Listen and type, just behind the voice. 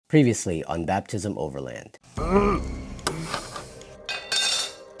Previously on Baptism Overland. How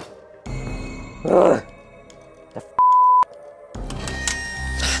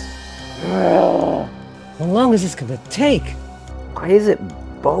long is this gonna take? Why is it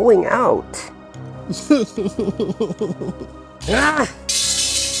bowing out?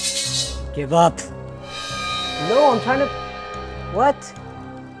 Give up. No, I'm trying to... What?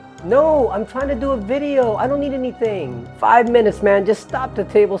 No, I'm trying to do a video. I don't need anything. 5 minutes, man. Just stop the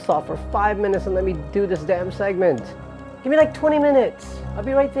table saw for 5 minutes and let me do this damn segment. Give me like 20 minutes. I'll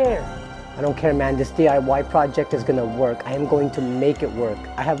be right there. I don't care, man. This DIY project is gonna work. I am going to make it work.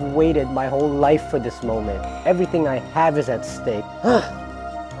 I have waited my whole life for this moment. Everything I have is at stake.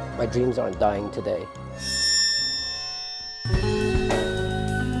 My dreams aren't dying today.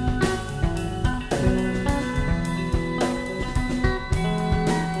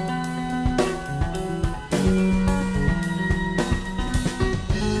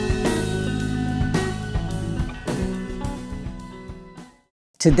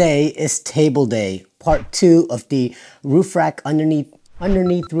 Today is table day, part 2 of the roof rack underneath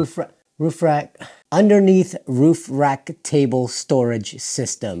roof rack table storage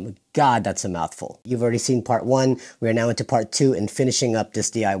system. God, that's a mouthful. You've already seen part 1. We are now into part 2 and finishing up this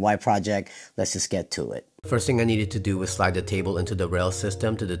DIY project. Let's just get to it. First thing I needed to do was slide the table into the rail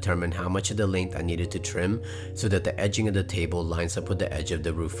system to determine how much of the length I needed to trim so that the edging of the table lines up with the edge of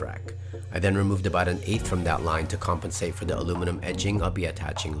the roof rack. I then removed about 1/8 from that line to compensate for the aluminum edging I'll be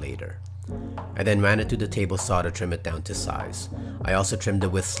attaching later. I then ran it through the table saw to trim it down to size. I also trimmed the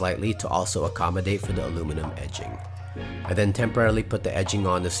width slightly to also accommodate for the aluminum edging. I then temporarily put the edging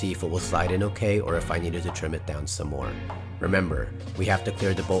on to see if it will slide in okay or if I needed to trim it down some more. Remember, we have to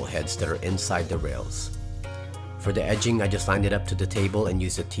clear the bolt heads that are inside the rails. For the edging, I just lined it up to the table and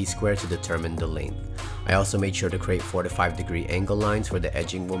used a T-square to determine the length. I also made sure to create 4 to 5 degree angle lines where the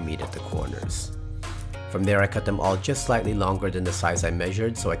edging will meet at the corners. From there, I cut them all just slightly longer than the size I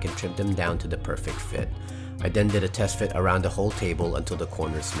measured so I can trim them down to the perfect fit. I then did a test fit around the whole table until the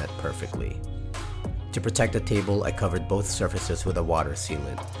corners met perfectly. To protect the table, I covered both surfaces with a water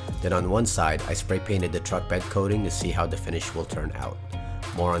sealant. Then on one side, I spray painted the truck bed coating to see how the finish will turn out.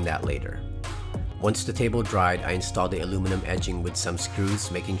 More on that later. Once the table dried, I installed the aluminum edging with some screws,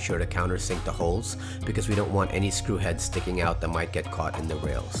 making sure to countersink the holes because we don't want any screw heads sticking out that might get caught in the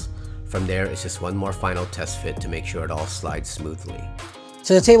rails. From there, it's just one more final test fit to make sure it all slides smoothly.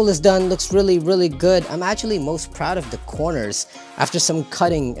 So the table is done, looks really good. I'm actually most proud of the corners. After some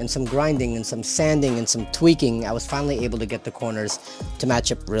cutting and some grinding and some sanding and some tweaking, I was finally able to get the corners to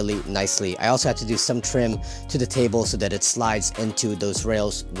match up really nicely. I also had to do some trim to the table so that it slides into those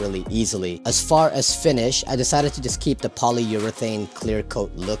rails really easily. As far as finish, I decided to just keep the polyurethane clear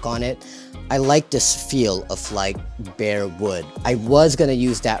coat look on it. I like this feel of like bare wood. I was gonna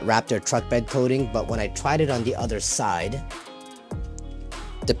use that Raptor truck bed coating, but when I tried it on the other side,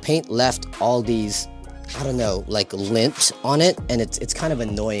 the paint left all these, I don't know, like lint on it, and it's kind of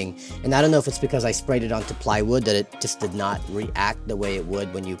annoying. And I don't know if it's because I sprayed it onto plywood that it just did not react the way it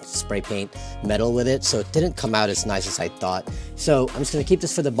would when you spray paint metal with it, so it didn't come out as nice as I thought. So I'm just gonna keep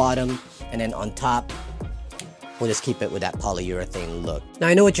this for the bottom, and then on top, we'll just keep it with that polyurethane look. Now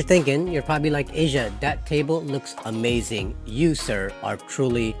I know what you're thinking. You're probably like, Asia, that table looks amazing. You, sir, are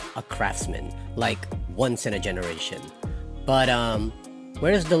truly a craftsman, like once in a generation. But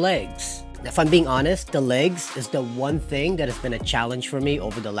where's the legs? If I'm being honest, the legs is the one thing that has been a challenge for me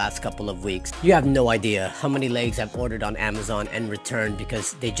over the last couple of weeks. You have no idea how many legs I've ordered on Amazon and returned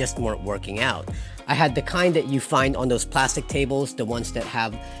because they just weren't working out. I had the kind that you find on those plastic tables, the ones that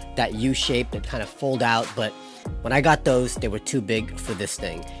have that U shape that kind of fold out, but when I got those, they were too big for this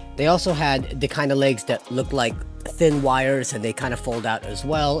thing. They also had the kind of legs that look like thin wires and they kind of fold out as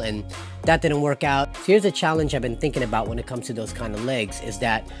well, and that didn't work out. So here's a challenge I've been thinking about when it comes to those kind of legs is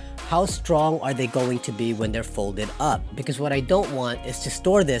that how strong are they going to be when they're folded up? Because what I don't want is to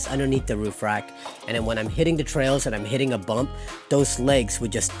store this underneath the roof rack, and then when I'm hitting the trails and I'm hitting a bump, those legs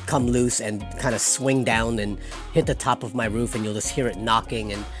would just come loose and kind of swing down and hit the top of my roof, and you'll just hear it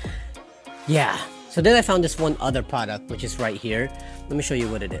knocking. And yeah. So then I found this one other product, which is right here. Let me show you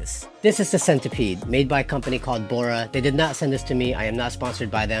what it is. This is the Centipede, made by a company called Bora. They did not send this to me. I am not sponsored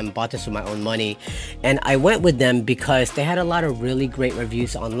by them. Bought this with my own money. And I went with them because they had a lot of really great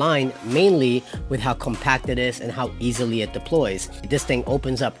reviews online, mainly with how compact it is and how easily it deploys. This thing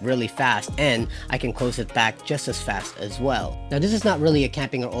opens up really fast, and I can close it back just as fast as well. Now, this is not really a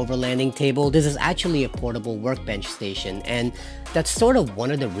camping or overlanding table. This is actually a portable workbench station, and that's sort of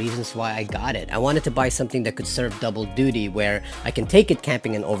one of the reasons why I got it. I wanted to buy something that could serve double duty, where I can take it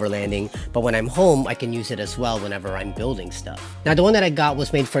camping and overlanding overlanding, but when I'm home, I can use it as well whenever I'm building stuff. Now, the one that I got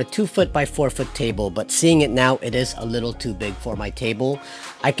was made for a 2-foot by 4-foot table, but seeing it now, it is a little too big for my table.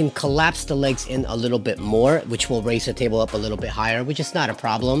 I can collapse the legs in a little bit more, which will raise the table up a little bit higher, which is not a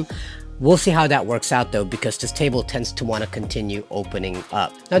problem. We'll see how that works out though, because this table tends to want to continue opening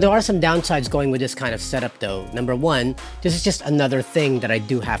up. Now, there are some downsides going with this kind of setup though. Number one, this is just another thing that I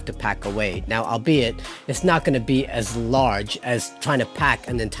do have to pack away. Now, albeit it's not going to be as large as trying to pack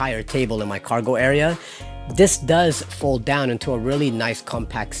an entire table in my cargo area. This does fold down into a really nice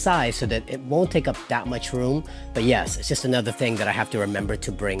compact size so that it won't take up that much room. But yes, it's just another thing that I have to remember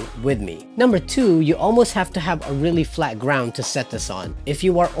to bring with me. Number two, you almost have to have a really flat ground to set this on. If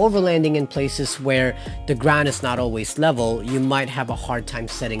you are overlanding in places where the ground is not always level, you might have a hard time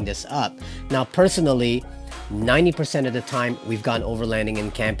setting this up. Now, personally, 90% of the time we've gone overlanding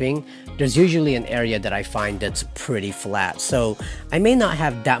and camping, there's usually an area that I find that's pretty flat. So I may not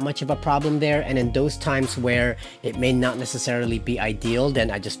have that much of a problem there, and in those times where it may not necessarily be ideal,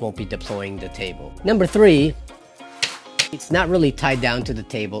 then I just won't be deploying the table. Number three, it's not really tied down to the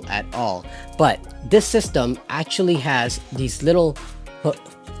table at all, but this system actually has these little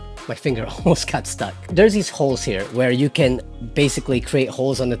my finger almost got stuck. There's these holes here where you can basically create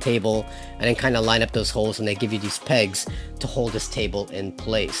holes on the table and then kind of line up those holes, and they give you these pegs to hold this table in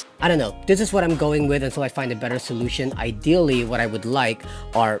place. I don't know, this is what I'm going with until I find a better solution. Ideally, what I would like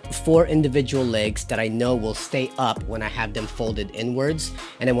are 4 individual legs that I know will stay up when I have them folded inwards,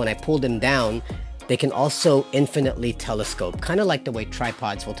 and then when I pull them down, they can also infinitely telescope, kind of like the way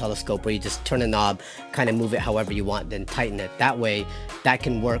tripods will telescope, where you just turn a knob, kind of move it however you want, then tighten it. That way, that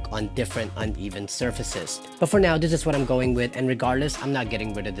can work on different uneven surfaces. But for now, this is what I'm going with, and regardless, I'm not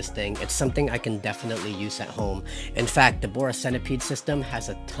getting rid of this thing. It's something I can definitely use at home. In fact, the Bora Centipede system has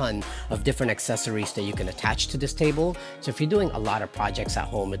a ton of different accessories that you can attach to this table. So if you're doing a lot of projects at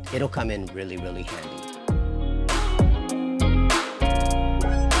home, it'll come in really, really handy.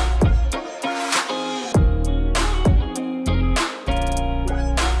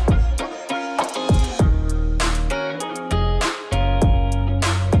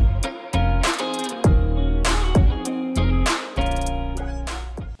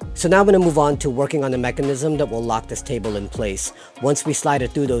 So now I'm going to move on to working on the mechanism that will lock this table in place. Once we slide it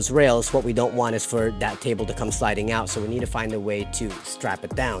through those rails, what we don't want is for that table to come sliding out, so we need to find a way to strap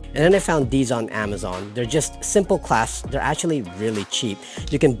it down. And then I found these on Amazon. They're just simple clasps. They're actually really cheap.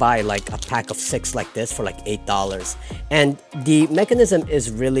 You can buy like a pack of 6 like this for like $8. And the mechanism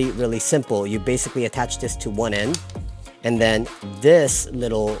is really, really simple. You basically attach this to one end, and then this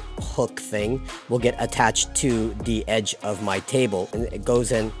little hook thing will get attached to the edge of my table, and it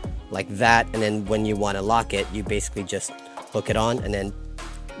goes in like that. And then when you want to lock it, you basically just hook it on and then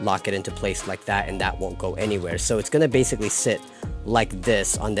lock it into place like that, and that won't go anywhere. So it's going to basically sit like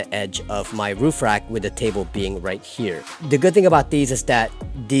this on the edge of my roof rack, with the table being right here. The good thing about these is that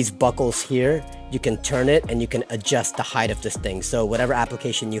these buckles here, you can turn it and you can adjust the height of this thing. So whatever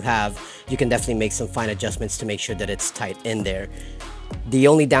application you have, you can definitely make some fine adjustments to make sure that it's tight in there. The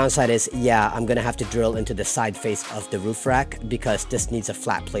only downside is, yeah, I'm gonna have to drill into the side face of the roof rack because this needs a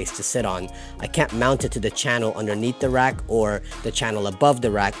flat place to sit on. I can't mount it to the channel underneath the rack or the channel above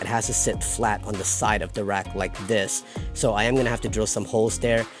the rack. It has to sit flat on the side of the rack like this. So I am gonna have to drill some holes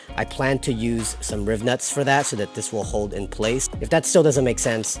there. I plan to use some riv nuts for that so that this will hold in place. If that still doesn't make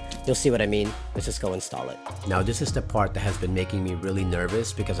sense, you'll see what I mean. Let's just go install it. Now this is the part that has been making me really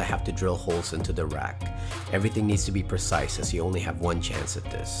nervous because I have to drill holes into the rack. Everything needs to be precise as you only have one chance at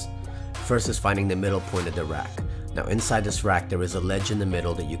this. First is finding the middle point of the rack. Now inside this rack there is a ledge in the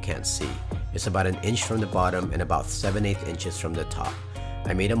middle that you can't see. It's about 1 inch from the bottom and about 7/8 inches from the top.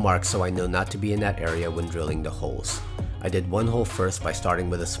 I made a mark so I know not to be in that area when drilling the holes. I did one hole first by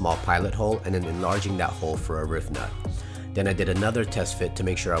starting with a small pilot hole and then enlarging that hole for a riv nut. Then I did another test fit to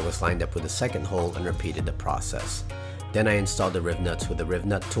make sure I was lined up with the second hole and repeated the process. Then I installed the riv nuts with the riv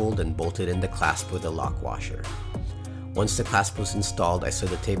nut tool and bolted in the clasp with a lock washer. Once the clasp was installed, I set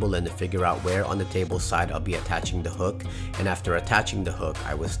the table in to figure out where on the table side I'll be attaching the hook, and after attaching the hook,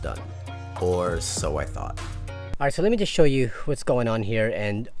 I was done. Or so I thought. Alright, so let me just show you what's going on here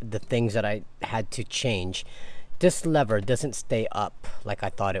and the things that I had to change. This lever doesn't stay up like I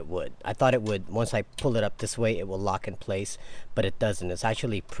thought it would. I thought it would, once I pull it up this way, it will lock in place, but it doesn't. It's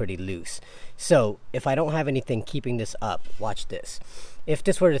actually pretty loose. So if I don't have anything keeping this up, watch this. If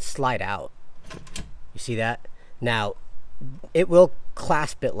this were to slide out, you see that? Now, it will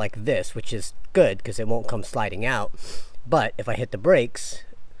clasp it like this, which is good because it won't come sliding out. But if I hit the brakes,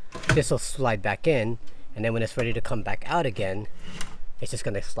 this will slide back in, and then when it's ready to come back out again, it's just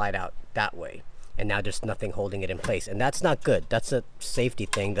going to slide out that way. and now there's nothing holding it in place, and that's not good. That's a safety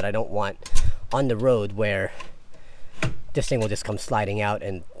thing that I don't want on the road, where this thing will just come sliding out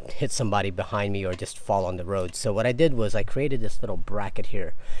and hit somebody behind me or just fall on the road. So what I did was I created this little bracket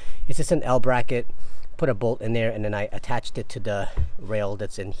here. It's just an L bracket, put a bolt in there, and then I attached it to the rail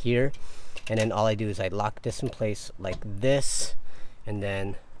that's in here, and then all I do is I lock this in place like this, and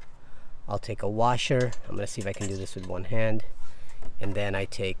then I'll take a washer. I'm gonna see if I can do this with one hand, and then I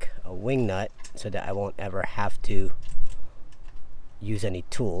take a wing nut so that I won't ever have to use any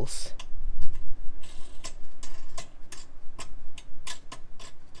tools.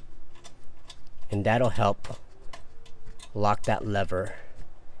 And that'll help lock that lever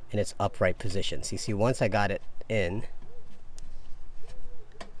in its upright position. So you see, once I got it in,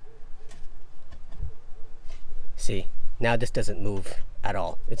 see, now this doesn't move at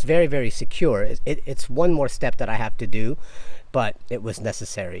all. It's very, very secure. It's one more step that I have to do, but it was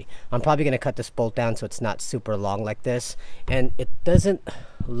necessary. I'm probably going to cut this bolt down so it's not super long like this, and it doesn't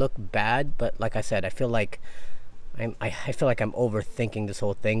look bad, but like I said, I feel like I'm overthinking this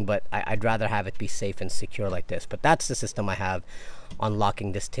whole thing, but I'd rather have it be safe and secure like this. But that's the system I have on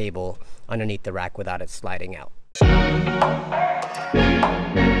locking this table underneath the rack without it sliding out.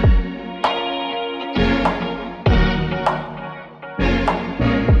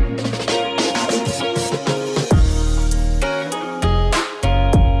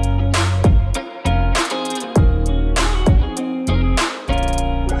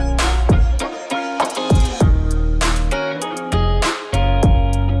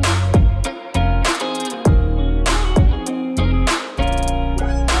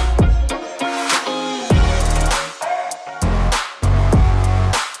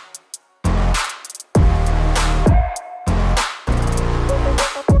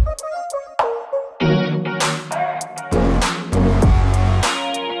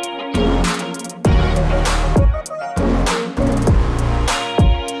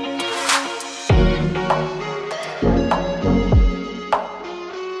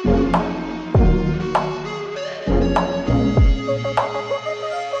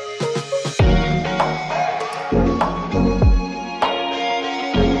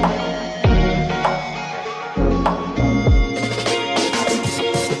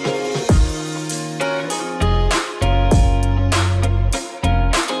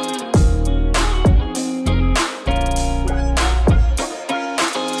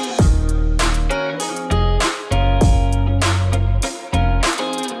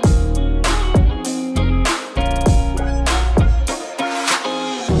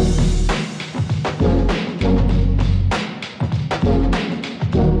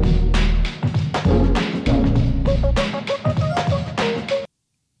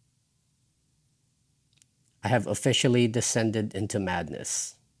 I have officially descended into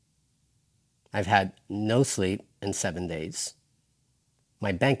madness. I've had no sleep in 7 days.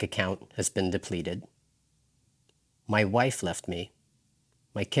 My bank account has been depleted. My wife left me.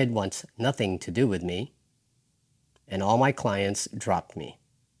 My kid wants nothing to do with me. And all my clients dropped me.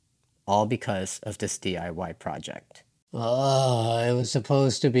 All because of this DIY project. Oh, it was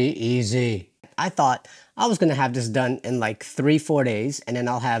supposed to be easy. I thought I was going to have this done in like 3-4 days, and then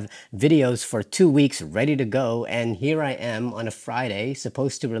I'll have videos for 2 weeks ready to go. And here I am on a Friday,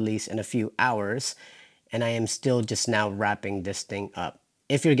 supposed to release in a few hours, and I am still just now wrapping this thing up.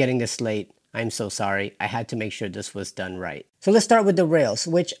 If you're getting this late, I'm so sorry. I had to make sure this was done right. So let's start with the rails,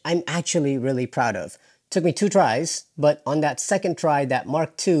 which I'm actually really proud of. Took me 2 tries, but on that second try, that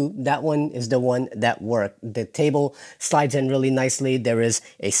Mark II, that one is the one that worked. The table slides in really nicely. There is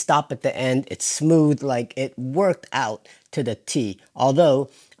a stop at the end. It's smooth, like it worked out to the T. Although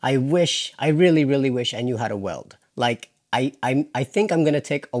I really, really wish I knew how to weld. Like I think I'm gonna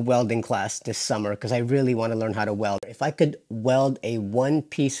take a welding class this summer because I really want to learn how to weld. If I could weld a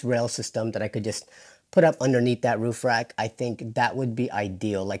one-piece rail system that I could just put up underneath that roof rack, I think that would be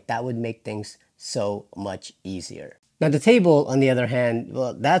ideal. Like that would make things so much easier. Now the table, on the other hand,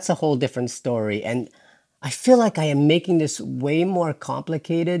 well, that's a whole different story, and I feel like I am making this way more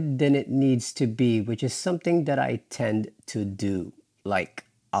complicated than it needs to be, which is something that I tend to do, like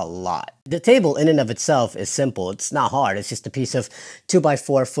a lot. The table in and of itself is simple. It's not hard. It's just a piece of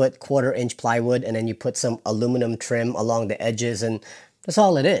 2x4 foot 1/4 inch plywood, and then you put some aluminum trim along the edges, and that's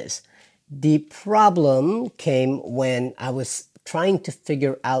all it is. The problem came when I was trying to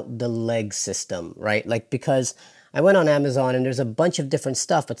figure out the leg system, right? Like, because I went on Amazon and there's a bunch of different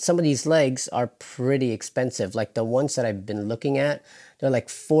stuff, but some of these legs are pretty expensive. Like the ones that I've been looking at, they're like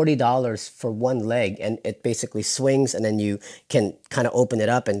 $40 for one leg, and it basically swings, and then you can kind of open it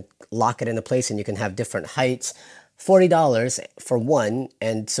up and lock it into place, and you can have different heights. $40 for one,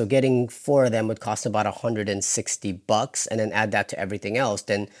 and so getting 4 of them would cost about $160, and then add that to everything else,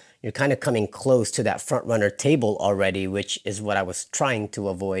 then you're kind of coming close to that front runner table already, which is what I was trying to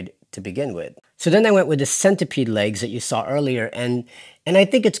avoid to begin with. So then I went with the centipede legs that you saw earlier, and I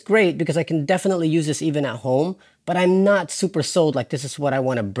think it's great because I can definitely use this even at home, but I'm not super sold like this is what I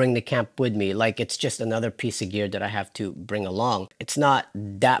want to bring to camp with me. Like it's just another piece of gear that I have to bring along. It's not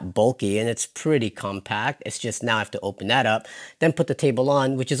that bulky and it's pretty compact. It's just now I have to open that up, then put the table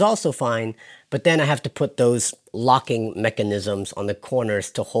on, which is also fine, but then I have to put those locking mechanisms on the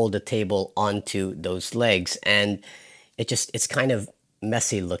corners to hold the table onto those legs, and it's kind of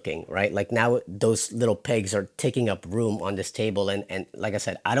messy looking, right? Like now those little pegs are taking up room on this table, and like I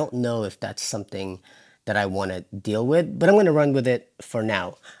said, I don't know if that's something that I want to deal with, but I'm going to run with it for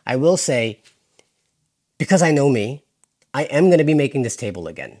now. I will say, because I know me, I am going to be making this table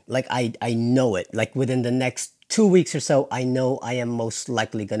again. Like I know it. Like within the next 2 weeks or so, I know I am most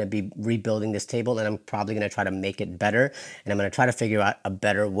likely going to be rebuilding this table, and I'm probably going to try to make it better, and I'm going to try to figure out a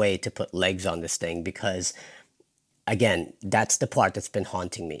better way to put legs on this thing, because again, that's the part that's been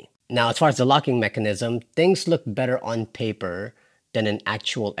haunting me. Now, as far as the locking mechanism, things look better on paper than an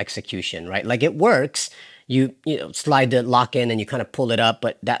actual execution, right? Like it works, you know, slide the lock in and you kind of pull it up,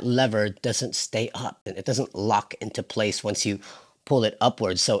 but that lever doesn't stay up and it doesn't lock into place once you pull it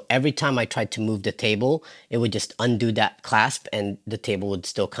upwards. So every time I tried to move the table, it would just undo that clasp and the table would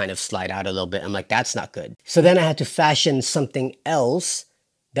still kind of slide out a little bit. I'm like, that's not good. So then I had to fashion something else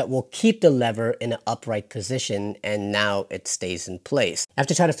that will keep the lever in an upright position, and now it stays in place. I have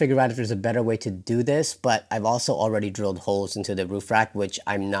to try to figure out if there's a better way to do this, but I've also already drilled holes into the roof rack, which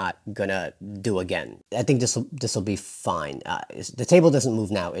I'm not gonna do again. I think this will be fine. The table doesn't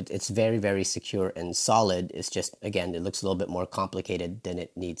move now. It's very, very secure and solid. It's just, again, it looks a little bit more complicated than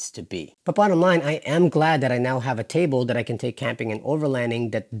it needs to be. But bottom line, I am glad that I now have a table that I can take camping and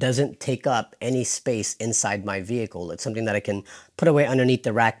overlanding that doesn't take up any space inside my vehicle. It's something that I can put away underneath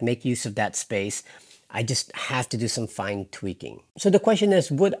the rack, make use of that space. I just have to do some fine tweaking. So the question is,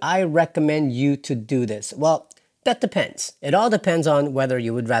 would I recommend you to do this? Well, that depends. It all depends on whether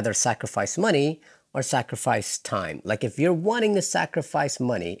you would rather sacrifice money or sacrifice time. Like if you're wanting to sacrifice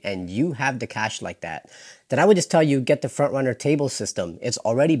money and you have the cash like that, then I would just tell you, get the front runner table system. It's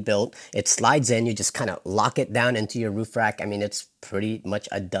already built, it slides in, you just kind of lock it down into your roof rack. I mean, it's pretty much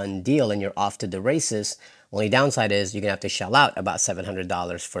a done deal and you're off to the races. Only downside is you're gonna have to shell out about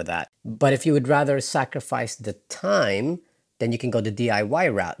 $700 for that. But if you would rather sacrifice the time, then you can go the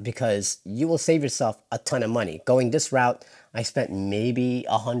DIY route, because you will save yourself a ton of money. Going this route, I spent maybe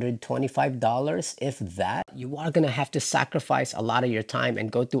 $125, if that. You are gonna have to sacrifice a lot of your time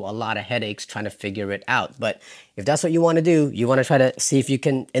and go through a lot of headaches trying to figure it out. But if that's what you wanna do, you wanna try to see if you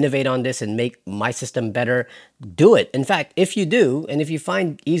can innovate on this and make my system better, do it. In fact, if you do, and if you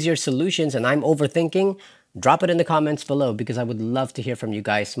find easier solutions and I'm overthinking, drop it in the comments below, because I would love to hear from you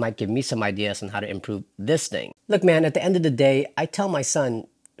guys. Might give me some ideas on how to improve this thing. Look, man, at the end of the day, I tell my son,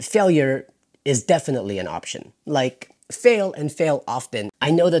 failure is definitely an option. Like, fail and fail often.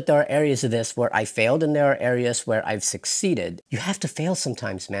 I know that there are areas of this where I failed and there are areas where I've succeeded. You have to fail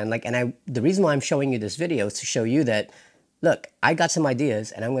sometimes, man. Like, and the reason why I'm showing you this video is to show you that, look, I got some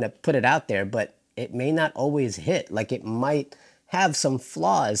ideas and I'm gonna put it out there, but it may not always hit. Like, it might have some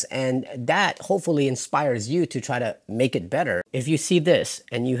flaws, and that hopefully inspires you to try to make it better. If you see this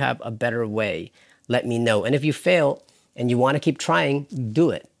and you have a better way, let me know. And if you fail and you want to keep trying, do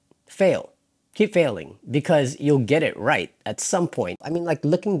it. Fail. Keep failing, because you'll get it right at some point. I mean, like,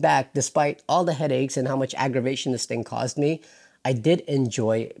 looking back, despite all the headaches and how much aggravation this thing caused me, I did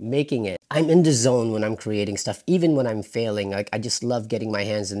enjoy making it. I'm in the zone when I'm creating stuff, even when I'm failing. Like, I just love getting my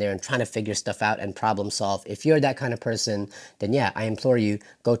hands in there and trying to figure stuff out and problem solve. If you're that kind of person, then yeah, I implore you,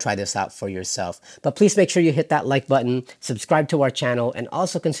 go try this out for yourself. But please make sure you hit that like button, subscribe to our channel, and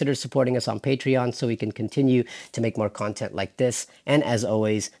also consider supporting us on Patreon so we can continue to make more content like this. And as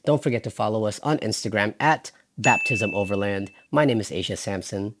always, don't forget to follow us on Instagram at BaptismOverland. My name is Asia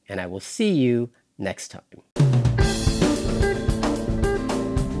Sampson, and I will see you next time.